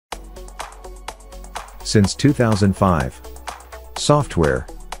since 2005. Software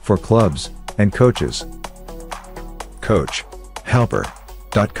for clubs and coaches.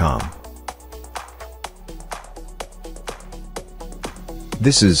 CoachHelper.com.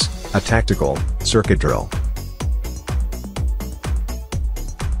 This is a tactical circuit drill.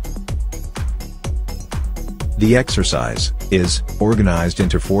 The exercise is organized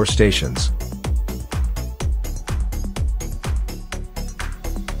into 4 stations.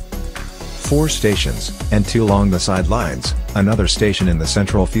 Four stations, and 2 along the sidelines, another station in the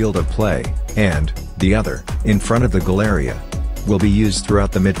central field of play, and the other, in front of the goal area, will be used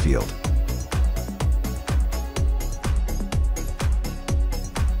throughout the midfield.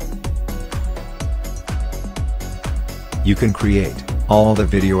 You can create all the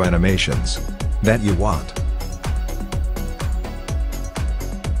video animations that you want.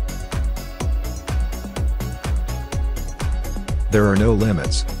 There are no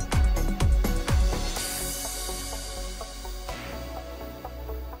limits.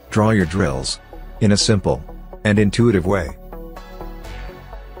 Draw your drills in a simple and intuitive way.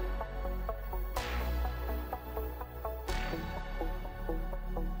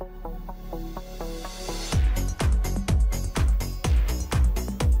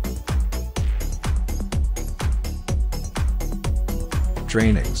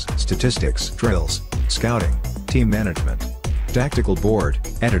 Trainings, statistics, drills, scouting, team management, tactical board,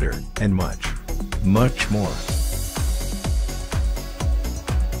 editor, and much more.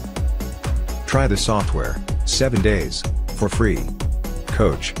 Try the software 7 days for free.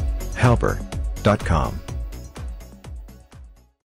 CoachHelper.com